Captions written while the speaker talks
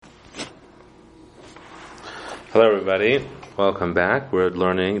Hello everybody, welcome back. We're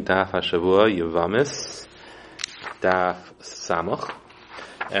learning Daf HaShavua Yevamis, Daf Samach,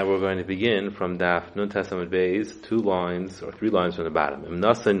 and we're going to begin from Daf Nun Testament Beis, 2 lines or 3 lines from the bottom. Im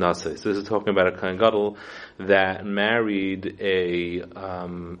Nasei Nasei. So this is talking about a Kohen Gadol that married a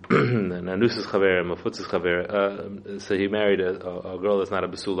Anusis Chaver, Mafutzis Chaver. So he married a girl that's not a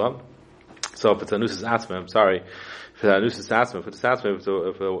Basula. So if it's Anusis Atzma, I'm sorry. If it's Anusis Atzma,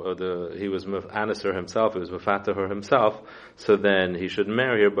 he was Anaser himself, he was Mafata her himself, so then he shouldn't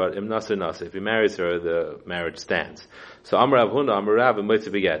marry her, but Im Nasei Nasei. If he marries her, the marriage stands. So Amar Rav Huna, Amar Rav,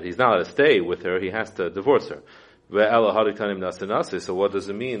 beget. He's not allowed to stay with her, he has to divorce her. So what does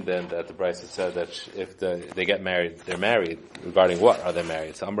it mean then that the Brisa said that if they get married, they're married? Regarding what are they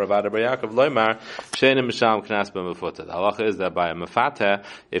married? So Amar Rav Yaakov Loimar Sheinim Misham Knas B'Mefuta. The halacha is that by a mafata,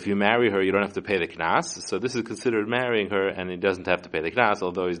 if you marry her, you don't have to pay the knas. So this is considered marrying her, and he doesn't have to pay the knas,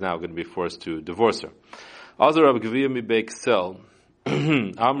 although he's now going to be forced to divorce her. Also, Rabbi Gavia Mibeik Sil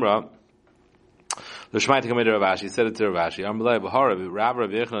Amra. The Shemaita Kamei Rav Ashi said it to Rav Ashi. Amar Leibahara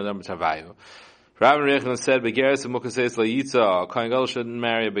Rav Yechanan Amar Tavayu. Rav Yechanan said, "Begeres and mukaseitz layitza." A Kohen Gadol shouldn't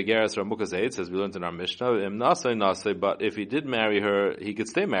marry a begeres or a mukaseitz, as we learned in our Mishnah. Im nasei nasei. But if he did marry her, he could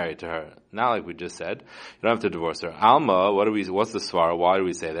stay married to her. Not like we just said. You don't have to divorce her. Alma, what's the svara? Why do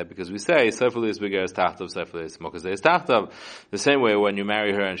we say that? Because we say seifeli is begeres tachtav, seifeli is mukaseitz tachtav. The same way when you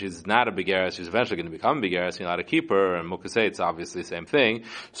marry her and she's not a begeres, she's eventually going to become a begeres. You're not a keeper, and mukaseitz obviously same thing.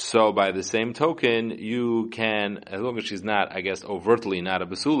 So by the same token, you can, as long as she's not, I guess, overtly not a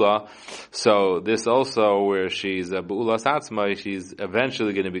basula. So this also, where she's a Ba'ula Satzma, she's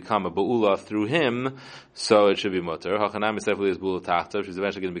eventually going to become a Ba'ula through him, so it should be mutter. Hachanam Yisefli is Ba'ula Tachta, she's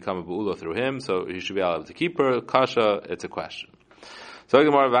eventually going to become a Ba'ula through him, so he should be allowed to keep her. Kasha, it's a question. So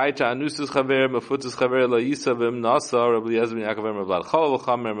Gemara Vaita Anusus Chaver Mefutzis Chaver La Yisavim Nasa Rabbi Yezmin Yaakov Mevlad Chol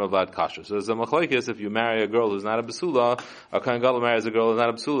V'Chamer Mevlad Kasha. So there's a machlokes, if you marry a girl who's not a Basula, a Kohen Gadol marries a girl who's not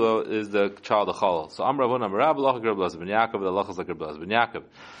a Basula, is the child a Chol. So Amar Avon Amar Rab Lach Rabbi Ben Yaakov, the Lach is like Rabbi Ben Yaakov,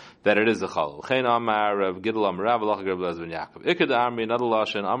 that it is a Chol. Chen Amar Rav Gidel Amar Rab Lach Rabbi Ben Yaakov. Ikad Amri another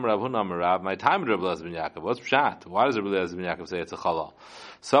Lashon Amar Rav Hun Amar Rab. My time Rabbi Ben Yaakov. What's pshat? Why does Rabbi Ben Yaakov say it's a Chol?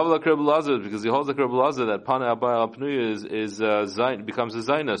 Savla Rabbi Lazar, because he holds like Rabbi Lazar that Pana Abayal Pnuya becomes a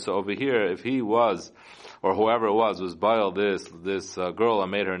Zaina. So over here, if he was, or whoever it was Baal this girl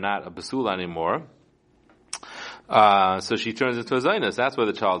and made her not a Basula anymore, so she turns into a Zaina. So that's why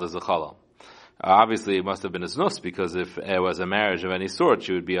the child is a Chala. Obviously, it must have been a znus, because if it was a marriage of any sort,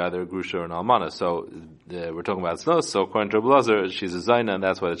 she would be either a grusha or an almana. So we're talking about znus. So according to Rabbi Lazar, she's a Zaina, and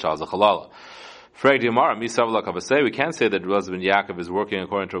that's why the child's a Chalala. We can't say that Rabbi Ben Yaakov is working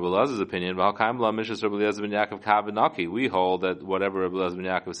according to Rabbi Lazar's opinion. We hold that whatever Rabbi Ben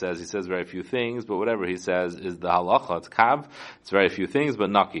Yaakov says, he says very few things, but whatever he says is the halacha. It's kav, it's very few things, but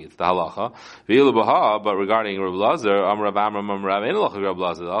naki, it's the halacha. But regarding Rabbi Lazar, the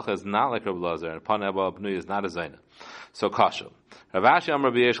halacha is not like Rabbi Lazar, and Pan Abba Pnui is not a Zaina. So kasha. Rav Ashi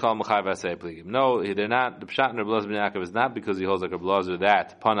Amar B'Yesh Chal M'Chai V'Asei Pligim. No, they're not. The pshat in Rabbi Ben Yaakov is not because he holds like Rabbi Lazar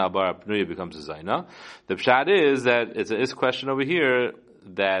that Pana Bar Pnuya becomes a Zaina. The pshat is that it's a question over here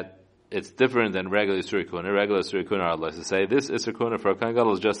that it's different than regular Isur Kuna. Regular Isur Kuna are allowed to say this Isur Kuna for a Kohen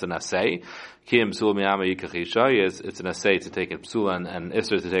Gadol is just an asay. Kiyam Psul Miyama Yikachisha. It's an asay to take a Psul and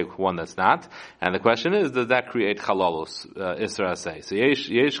Isur to take one that's not. And the question is, does that create Chalalos Isur asay? So Yesh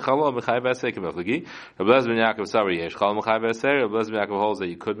Chalal M'Chai V'Asei K'Meflagi. Rabbi Ben Yaakov Sabri Yesh Chalal M'Chai V'Asei. Rabbi Ben Yaakov holds that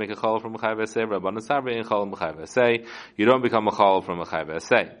you could make a Chalal from M'Chai V'Asei. Rabbi Sabri Ein Chalal M'Chai V'Asei. You don't become a Chalal from M'Chai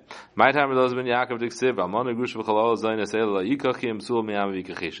V'Asei. My time Rabbi Ben Yaakov Diksiv Amon Grush V'Chalal Zayin Asei La Yikachim Psul Miyama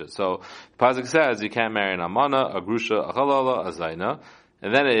Yikachisha. So the pasuk says you can't marry an amana, a grusha, a chalala, a zaina,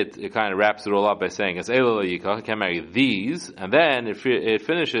 and then it kind of wraps it all up by saying it's elul yikach, you can't marry these, and then it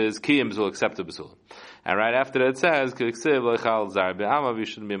finishes kiyim will accept the basula, and right after that it says kiksiv lechal zar be'amav, you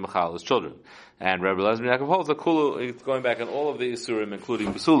shouldn't be machal his children. And Rabbi Elazar ben Yaakov holds a kulu, it's going back on all of the isurim,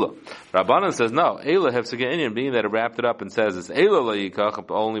 including basula. Rabbanan says no, Eila hefsega inyan, being that it wrapped it up and says it's elul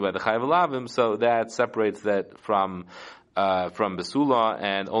yikach only by the chayv alavim, so that separates that from Basula,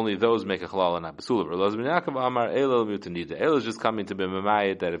 and only those make a halal and not Basula. Rabbi Ben Yaakov Amar Eila Mutanida. Eila is just coming to be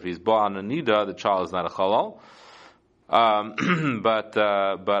memayit that if he's born on a nida, the child is not a halal. But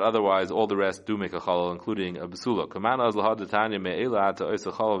otherwise, all the rest do make a halal, including a Basula. Kamana az lahad detanya me Eila ata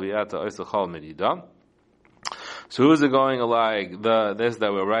oisa halal v'yata oisa halal medida. So who is it going like this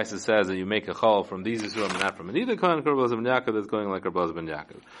that where Raisa says that you make a chol from these Yisurim and not from an either Kohen Rabbi Ben Yaakov that's going like Rabbi Ben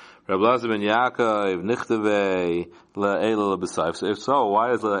Yaakov. Rabbi Ben Yaakov nichteve le'ela lebesayf. So if so,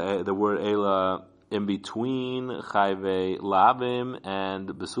 why is the word ela in between chayve labim and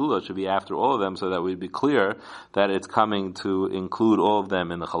besula? It should be after all of them, so that we'd be clear that it's coming to include all of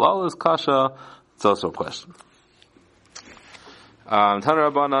them in the halal is kasha. It's also a question. So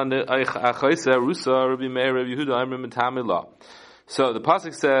the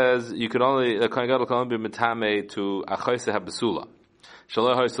pasuk says you could only a kohen gadol can only be metame to achaisa habesula.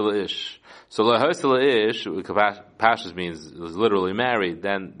 Shaloi hoisel ish. So lo hoisel ish, pashas means is literally married.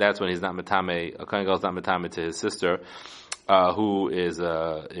 Then that's when he's not metame. A kohen gadol is not metame to his sister, who is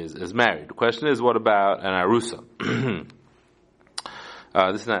married. The question is, what about an arusa?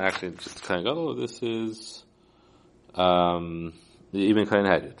 This is not actually just kohen gadol. This is even kohen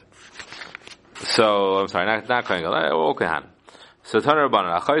hadid. So I'm sorry, not kohen gadol. All kohen. So Tana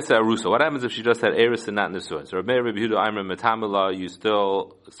Rabbanan, Achaisa Arusa. What happens if she just had Eris and not Nisuin? So Rabbi Yehuda Aimer Metamila, you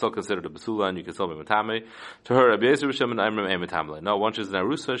still considered a Basula and you can still be Metame. To her, Rabbi Yisrael B'Shem and Aimer Metamila. No, once she's an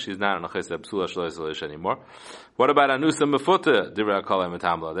Arusa, she's not an Achaisa Basula Shalai anymore. What about Anusa Mefuta? Divra Kala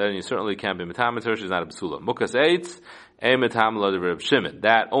Metamila. Then you certainly can't be Metame to her, she's not a Basula. Mukas Eitz, A Metamila to Rabbi Shimon.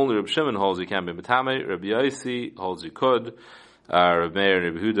 That only Rabbi Shimon holds you can't be Metame. Rabbi Yaisi holds you could. Rabbi Meir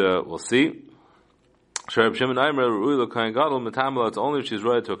and Rabbi Yehuda, we'll see. It's only if she's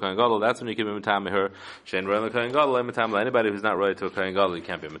royal to a kohen gadol. That's when you can be metame her. Shein royal to kohen gadol. Anybody who's not royal to a kohen gadol, you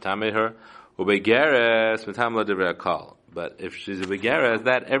can't be metame her. Ubegeres metame divrei kol. But if she's a begeres,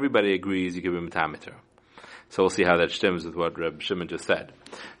 that everybody agrees you can be metame her. So we'll see how that stems with what Reb Shimon just said.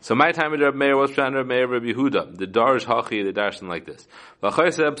 So my time with Reb Meir was trying Reb Meir Reb Yehuda. The Darsh Hachi, the Darshan like this. The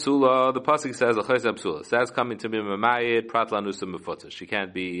pasuk says L'chayse Absula. So that's coming to be Mamayid Prat Lanusa Mefuta. She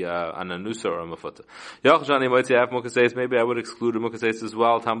can't be an Anusa or a Mefuta. Yachjani Moitzi Af Mukaseis. Maybe I would exclude a Mukaseis as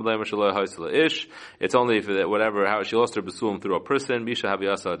well. Tambalei Mashaloi Haisla Ish. It's only if whatever how she lost her Basulim through a person. Bisha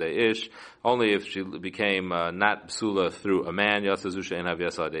Haviyasa De Ish. Only if she became not Basula through a man. Yasa Zusha and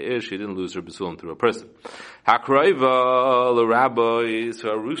Haviyasa De Ish. She didn't lose her Basulim through a person. Hakraiva l'Rabbi is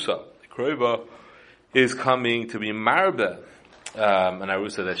Arusa. Kraiva is coming to be Marbe, an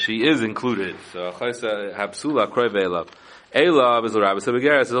Arusa that she is included. So Chaysa Habsula Kraiva Elav. Elav is l'Rabbi. So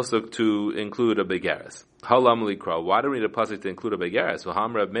Begeres is also to include a Begeres. Halam likra. Why do we need a pasuk to include a Begeres? So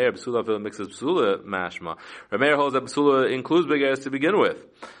Ham Reb Meir B'sula fil mixes B'sula mashma. Reb Meir holds that B'sula includes Begeres to begin with.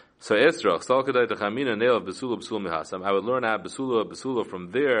 So Esrach, Salkadai Techamina Nail of Basula Basul Mihasam. I would learn out Basula from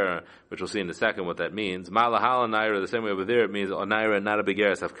there, which we'll see in a second what that means. Malahala Naira, the same way over there, it means Naira, not a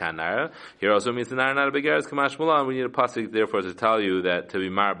Begeres of Naira. Here also means Naira, not a Begeres Kamash Mulan. We need a pasuk therefore to tell you that to be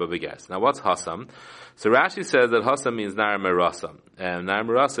Marba Begeres. Now what's Hasam? So Rashi says that Hasam means Naira Merasa. And Naira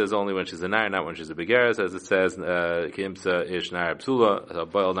Merasa is only when she's a Naira, not when she's a Begeres, as it says, Kimsa Ish Naira Basula, a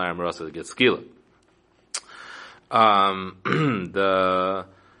boil Naira Merasa that gets Skila.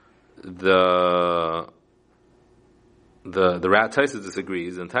 The Rat Taisus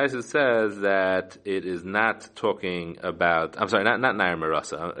disagrees, and Taisus says that it is not talking about. I'm sorry, not Naira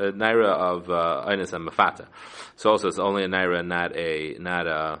Merasa, Naira of Einis and Mafata. So also it's only a Naira, not a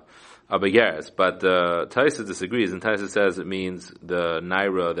Begeres. But Taisus disagrees, and Taisus says it means the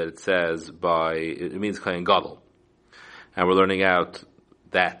Naira that it says it means Kohen Gadol, and we're learning out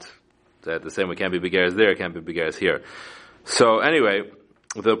that the same way can't be Begeres there, can't be Begeres here. So anyway.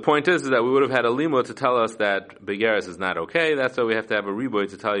 The point is that we would have had a limo to tell us that Begeres is not okay. That's why we have to have a riboy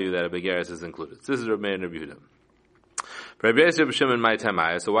to tell you that a Begeres is included. This is Reb Meir and Reb Yehuda. Rabbi Yisrael B'Shimon my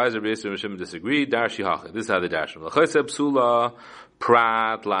tamaya. So why does Rabbi Yisrael B'Shimon disagree? Darshi hacha. This is how they dash them. L'chayse psula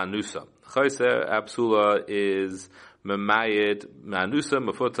prat la nusa. L'chayse psula is Memayid, Manusa,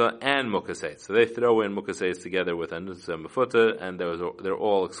 Mafuta, and Mukaseitz. So they throw in Mukaseitz together with Anusa and Mafuta, and they're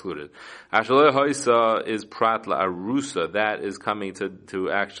all excluded. Ashalei Hoisa is Pratla Arusa. That is coming to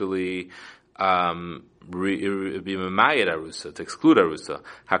actually be Memayid Arusa, to exclude Arusa.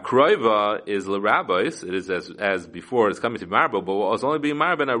 Hakroiva is L'Rabbis. It is as before, it's coming to Marba, but it's only being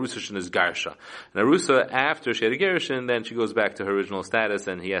Marba, and Arusa is Garsha. And Arusa, after she had a Gershon, then she goes back to her original status,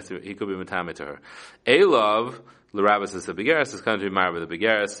 and he could be Matame to her. Elav, L'Rabbis is the Begeres, is coming to be Marba the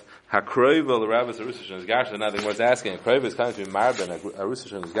Begeres. Hakroiva, L'Rabbis, Arusha is Garsha. Nothing worth asking. Hakroiva is coming to be Marba, and Arusha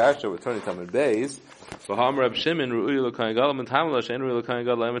is Garsha. We're turning to Beis. V'ham Reb Shimon Ru'uy L'Kohen Gadol M'tamla Shein Ru'uy L'Kohen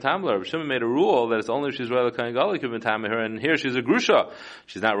Gadol M'tamla. Reb Shimon made a rule that it's only if she's royal L'Kohen Gadol you can M'tamla her, and here she's a Grusha.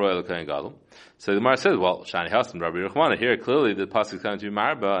 She's not royal L'Kohen Gadol. So the Gemara says, well, Shani Hassan, Rabbi Yochanan. Here clearly the pasuk is coming to be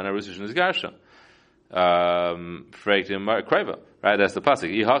Marba, and Arusha is Garsha. Kreva. Right, that's the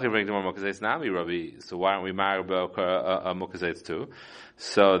pasuk. So why aren't we Marba Mukaseitz too?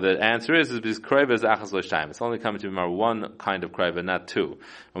 So the answer is because Kreva is Achas L'Shaim. It's only coming to be one kind of Kreva, not two.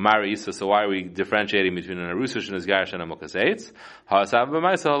 Umar Isa, so why are we differentiating between an Arusish and a Zgarsh and a Mukaseitz? Ha'asav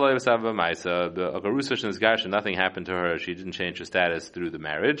b'maisa, ha'lo yasav b'maisa. The Arusish and Zgarsh, nothing happened to her. She didn't change her status through the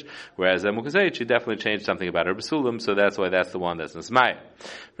marriage. Whereas a Mukaseitz, she definitely changed something about her Basulim, so that's why that's the one that's Nismaya.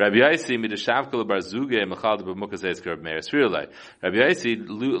 Rabbi Yaisi, midashavkul bar zuge, mechal b'Mukaseitz k'Rab Meir Srirulai. Rabbi Yossi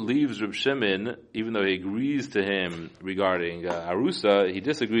leaves Reb Shimon, even though he agrees to him regarding Arusa, he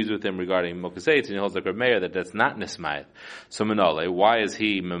disagrees with him regarding Mukaseit, and he holds like Reb Meir that that's not Nismayit. So Manole, why is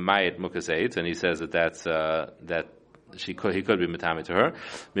he Memayit Mukaseit? And he says that that's he could be matami to her.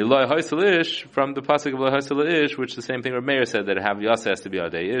 Miloi Hoysel Ish, from the pasuk of Miloi Hoysel Ish, which the same thing Reb Meir said, that Haviyasa has to be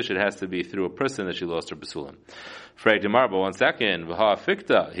Adei Ish, it has to be through a person that she lost her Basulim. Frag Demar, but 1 second, V'ha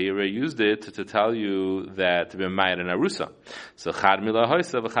Fikta, he already used it to tell you that to be Mayat and Arusa. So Chad Miloi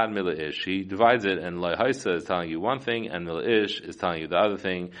Hoysa, V'chad Miloi Ish. He divides it, and Miloi Hoysa is telling you one thing, and Miloi Ish is telling you the other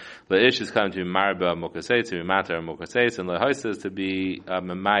thing. Miloi Ish is coming to be Marba Mukaseit, to be Matar Mukaseit, and Miloi Hoysa is to be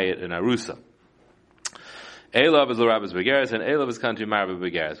Mayat and Arusa. Elav is L'Rabbis Begeres, and Elav is country Marba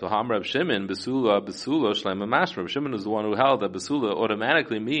Begeres. Well, Reb Shimon, Besula Shlema Mashma. Reb Shimon is the one who held that Besula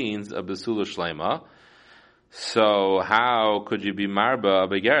automatically means a Besula Shlema. So how could you be Marba a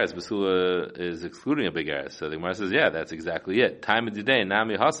Begeres? Basula is excluding a Begeres. So the Gemara says, yeah, that's exactly it. Time of the day,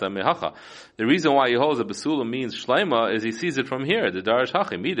 Nami Hasa Mehacha. The reason why he holds a Basula means Shlema is he sees it from here. The Darish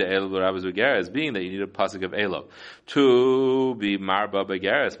Hachi, Mida Elov Rabbis Begeres, being that you need a pasuk of Elov. To be Marba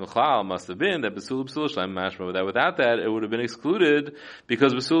Begeres, Mechlal must have been that Basula Shlema Mashma. That without that, it would have been excluded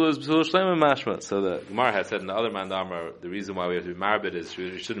because Basula is Basula Shlema Mashma. So the Gemara has said in the other Mandamar, the reason why we have to be Marbit is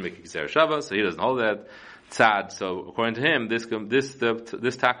we shouldn't make a Kiser Shava, so he doesn't hold that. Tzad. So according to him, this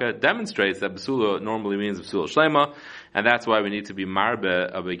taka demonstrates that Basula normally means Basula Shlema, and that's why we need to be Marbe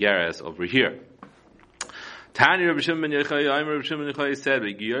of Begeres over here. Tani Reb Shimon ben Yochai, Reb Shimon ben Yochai said,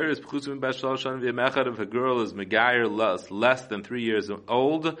 if a girl is Megayer less than 3 years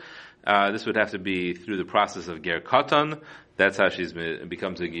old, this would have to be through the process of Ger Katan. That's how she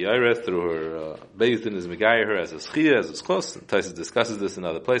becomes a Giyareth, through her Beis Din is Megayer her as a Schia, as a Schos. Taisus discusses this in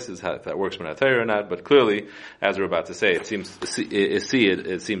other places, how, if that works with Atayra or not, but clearly, as we're about to say, it seems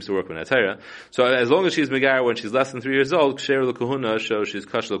to work with Atayra. So as long as she's Megayer when she's less than 3 years old, Ksher L'Kuhuna shows she's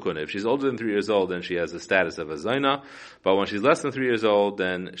Kash L'Kuhuna. If she's older than 3 years old, then she has the status of a Zaina, but when she's less than 3 years old,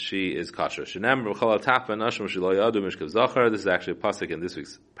 then she is Kasher. Shinem R'chal Atapa Nashim Shelo Yadu Mishkav Zachar. This is actually a pasuk in this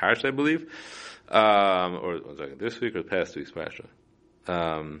week's parish, I believe. Or one second, this week or past week's parasha?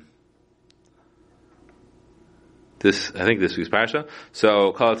 I think this week's parasha.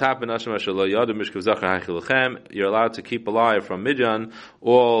 So, you're allowed to keep alive from Midian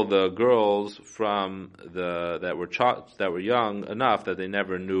all the girls from that were young enough that they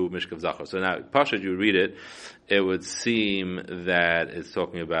never knew Mishkav Zachar. So now, Pasha, you read it, it would seem that it's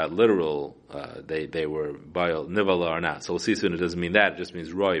talking about literal, they were Baal Nivala or not. So we'll see soon, it doesn't mean that, it just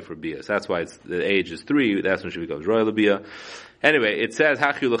means Roy for Bia. So that's why the age is 3, that's when she becomes Roy Labia. Anyway, it says,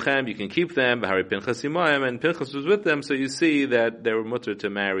 Hachi Luchem, you can keep them, Bahari Pinchas Yimayim, and Pinchas was with them, so you see that they were mutter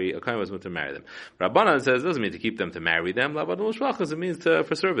to marry, a Kohen was mutter to marry them. Rabbanan says, it doesn't mean to keep them to marry them, Labadul Shvachas, it means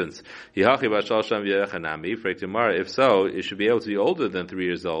for servants. Yihachi Bashal Sham Yechanami, for Gemara, if so, it should be able to be older than 3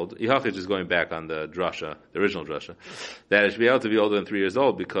 years old. Yihachi is just going back on the drasha, the original drasha, that it should be able to be older than 3 years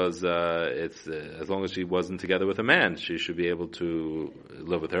old, because it's as long as she wasn't together with a man, she should be able to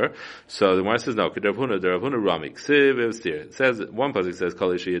live with her. So the Gemara says, no, Rav Huna Rami, Ksiv, it says, one pasuk says,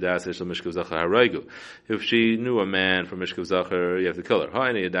 if she knew a man from Mishkav Zachar, you have to kill her.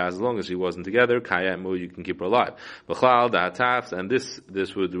 As long as she wasn't together, you can keep her alive. And this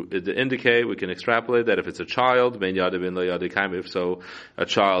would indicate, we can extrapolate that if it's a child, if so, a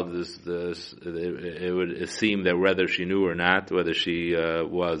child it would seem that whether she knew or not, whether she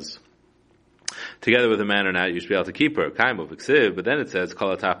was together with a man or not, you should be able to keep her. But then it says, it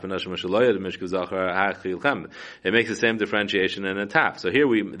makes the same differentiation in a taf. So here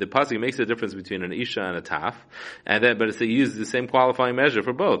the pasuk makes a difference between an isha and a taf, but it uses the same qualifying measure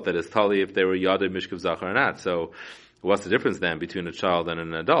for both, that is tali if they were yada mishkav zachar or not. So what's the difference then between a child and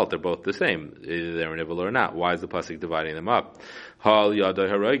an adult? They're both the same, either they're an evil or not. Why is the pasuk dividing them up? Hal yada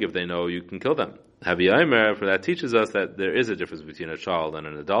harag, if they know you can kill them. Haviyamer, for that teaches us that there is a difference between a child and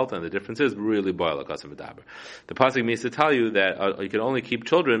an adult, and the difference is really boil a kasim medaber. The pasuk means to tell you that you can only keep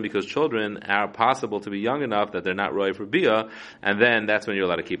children because children are possible to be young enough that they're not roy for bia, and then that's when you're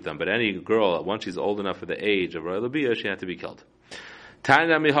allowed to keep them. But any girl, once she's old enough for the age of roy bia, she had to be killed. The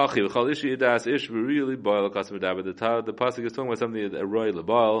pasuk is talking about something that a roy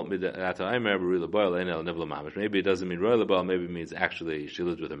lebal, maybe it doesn't mean roy lebal, maybe it means actually she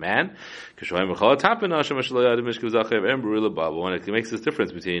lives with a man. When it makes this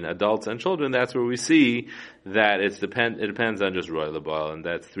difference between adults and children, that's where we see that it depends on just roy lebal, and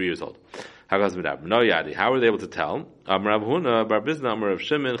that's 3 years old. How are they able to tell? Rav Huna bar Bizna Amar Rav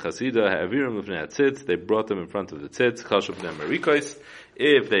Shimon Chasida Ha'avirim Lefnei HaTzitz. They brought them in front of the tzitz. Chashuv B'nei Marikos.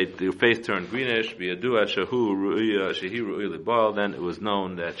 If their face turned greenish, B'yadua Shehu Ru'ya Shehi Ru'ya Libal, then it was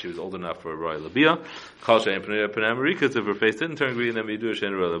known that she was old enough for a royal Labia. Chal She'en Pnei Marikos. If her face didn't turn green, then B'yadua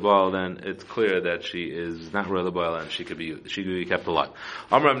She'en Royal Libal, then it's clear that she is not royal Libal and she could be kept alive.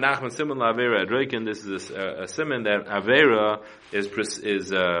 Amar Rav Nachman Siman LaAvera Adroikin. This is a siman that Avera is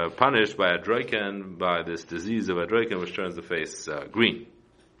punished by Adroikin, by this disease of Adroikin, which turns the face green.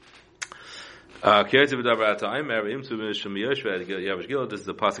 This is the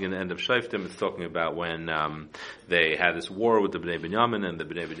pasuk in the end of Shoftim. It's talking about when they had this war with the Bnei Binyamin, and the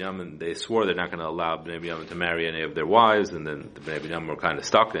Bnei Binyamin, they swore they're not going to allow Bnei Binyamin to marry any of their wives, and then the Bnei Binyamin were kind of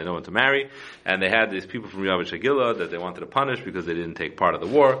stuck, they didn't know what to marry, and they had these people from Yavesh Hagila that they wanted to punish because they didn't take part of the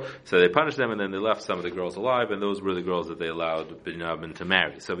war, so they punished them, and then they left some of the girls alive, and those were the girls that they allowed Binyamin to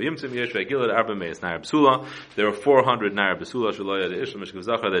marry. So there were 400 Nair Basula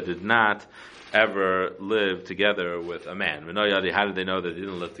that did not ever lived together with a man. How did they know that they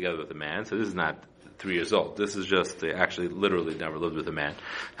didn't live together with a man? So this is not 3 years old. This is just they actually literally never lived with a man.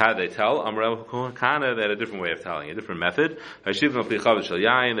 How did they tell? Kana, they had a different way of telling, a different method. They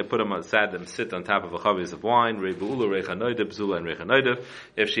put them, sat them sit on top of a chavis of wine.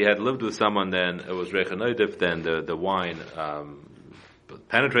 If she had lived with someone, then it was recha noidif, then the wine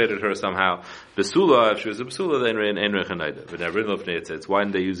penetrated her somehow. Besula, if she was a besula, then ein rechanayda. But now it's why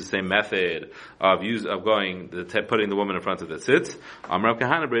didn't they use the same method of putting the woman in front of the tzitz? Rav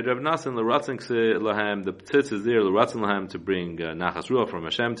Kahana b'rei Rav Nasan l'ratzin lahem. The tzitz is there l'ratzin lahem to bring nachas ruach from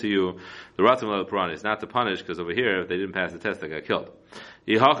Hashem to you. The ratzin l'purani is not to punish, because over here if they didn't pass the test they got killed.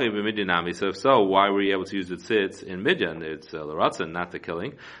 So if so, why were you able to use the tzitz in Midian? It's l'ratzin, not the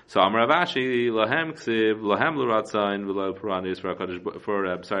killing. So Amar Ravashi lahem ksiv lahem l'ratzin v'lo purani is for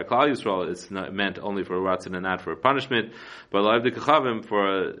Klal Yisrael. It's not meant only for ratzin and not for punishment. But lav de kachavim,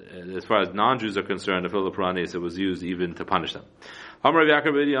 for as far as non-Jews are concerned, the fil puranis, it was used even to punish them. Amar Rav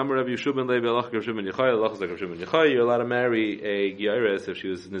Yaakov Bidi, Amar Rav Yeshua Levi, Alach Rav Shimon Yechai, Alach Rav Shimon Yechai. You're allowed to marry a Geiris if she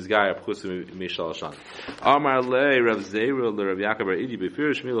was Nizgaya Pchusu Mishal Shan. Amar Le Rav Zeirul Rav Yaakov Bar Idi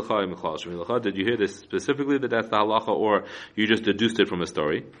Befir Shmi Lechai Michal Shmi Lecha. Did you hear this specifically that that's the halacha, or you just deduced it from a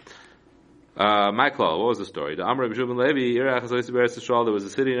story? Michael, what was the story? The Amar Rav Yeshua Levi, Irach Hasoyis Beretz Yisrael. There was a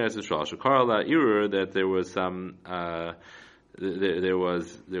city in Eretz Yisrael. Shekar La Irur, that there was some there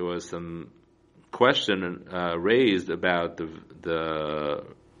was some question raised about the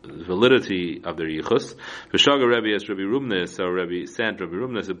validity of their yichus. V'shaga Rebbe as Rabbi Rumnis, so Rebbe sent Rabbi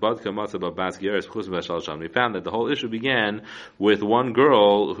Rumnis a badka matzah bas geras chus v'shal sham. We found that the whole issue began with one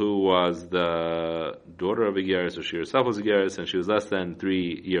girl who was the daughter of a geras, so she herself was a geras, and she was less than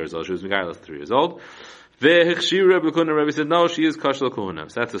 3 years old. She was less than 3 years old. Rebbe said, no, she is kashal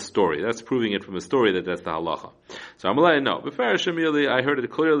kuhuna. So that's a story. That's proving it from a story that that's the halacha. So I'm like, no. I heard it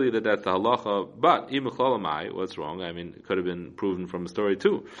clearly that that's the halacha, but what's wrong? I mean, it could have been proven from a story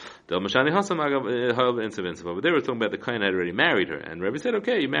too. But they were talking about the kohen had already married her, and Rebbe said,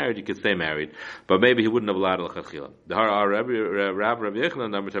 okay, you married, you could stay married, but maybe he wouldn't have allowed al-chachila.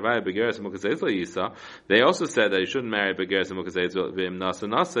 They also said that you shouldn't marry begeres and mukazayz,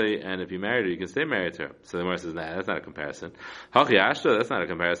 and if you married her, you can stay married to her. So the Gemara says, nah, that's not a comparison. Hachi Ashta, that's not a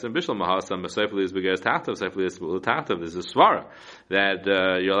comparison. Bishlam Mahasam, Seifli is Begeres Tachtav, Seifli is Tachtav. There's a svara that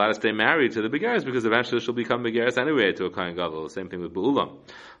you're allowed to stay married to the Begeres because eventually she'll become Begeres anyway to a Kohen Gadol. The same thing with Be'ulam.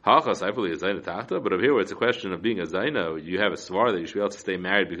 Hacha Seifli is Zaina Tachtav, but over here where it's a question of being a Zaina, you have a svara that you should be able to stay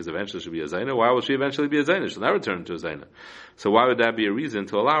married because eventually she'll be a Zaina. Why will she eventually be a Zaina? She'll never turn into a Zaina. So why would that be a reason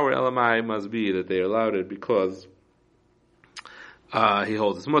to allow her? Elamai must be that they allowed it because he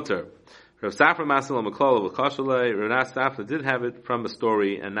holds his mutter. Rav Safra Masalam Maklala V'Kashalei. Rav Safra did have it from a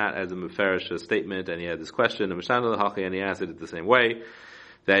story and not as a mefarish statement, and he had this question, and he answered it the same way,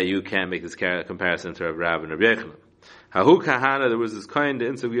 that you can make this comparison to Rav and Rav Yechanan. Hahu Kahana, there was this kind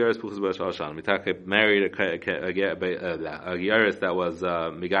of Insav Yaris Puchas B'Shal Shan. Mitaka married a Yaris that was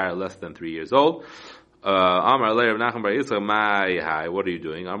Megara less than 3 years old. Amar Lei Rav Nachman Bar Yitzchak, my hi, what are you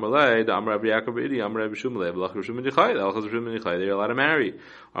doing? Amar Lei, the Amar Rav Yaakov Idi, Amar Rav Shmuel, Rav Rav Shmuel Yichai, the Rav Shmuel Yichai, they're allowed to marry.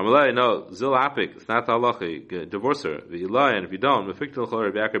 Amar Lei, no, Zil Apik, it's not the halachi, divorce her. V'ilai, and if you don't, Mefiktel Chol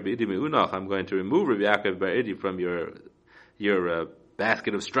Rav Yaakov Idi Me'unach, I'm going to remove Rav Yaakov Bar Idi from your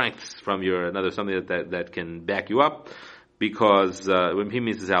basket of strengths, from something that can back you up. Because when he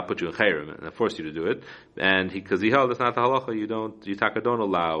means to say, I'll put you in chayrim and force you to do it, and because he held that's not the halacha, you don't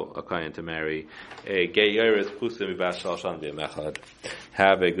allow a kohen to marry a gay yaris pusim ibas shal shan b'yemechad.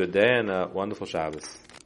 Have a good day and a wonderful Shabbos.